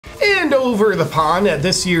And over the pond at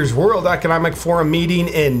this year's World Economic Forum meeting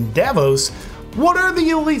in Davos, what are the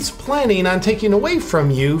elites planning on taking away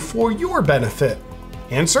from you for your benefit?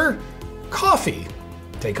 Answer: coffee.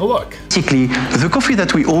 Take a look. Basically, the coffee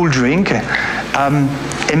that we all drink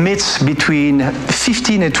emits between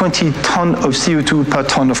 15 and 20 tons of CO2 per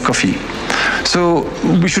ton of coffee. So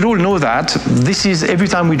we should all know that this is every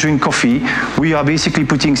time we drink coffee, we are basically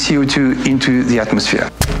putting CO2 into the atmosphere.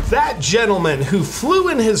 That gentleman who flew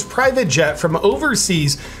in his private jet from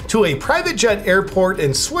overseas to a private jet airport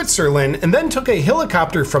in Switzerland and then took a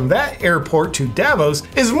helicopter from that airport to Davos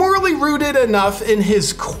is morally rooted enough in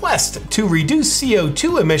his quest to reduce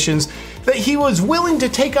CO2 emissions that he was willing to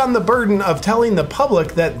take on the burden of telling the public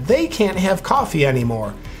that they can't have coffee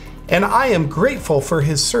anymore. And I am grateful for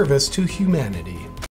his service to humanity.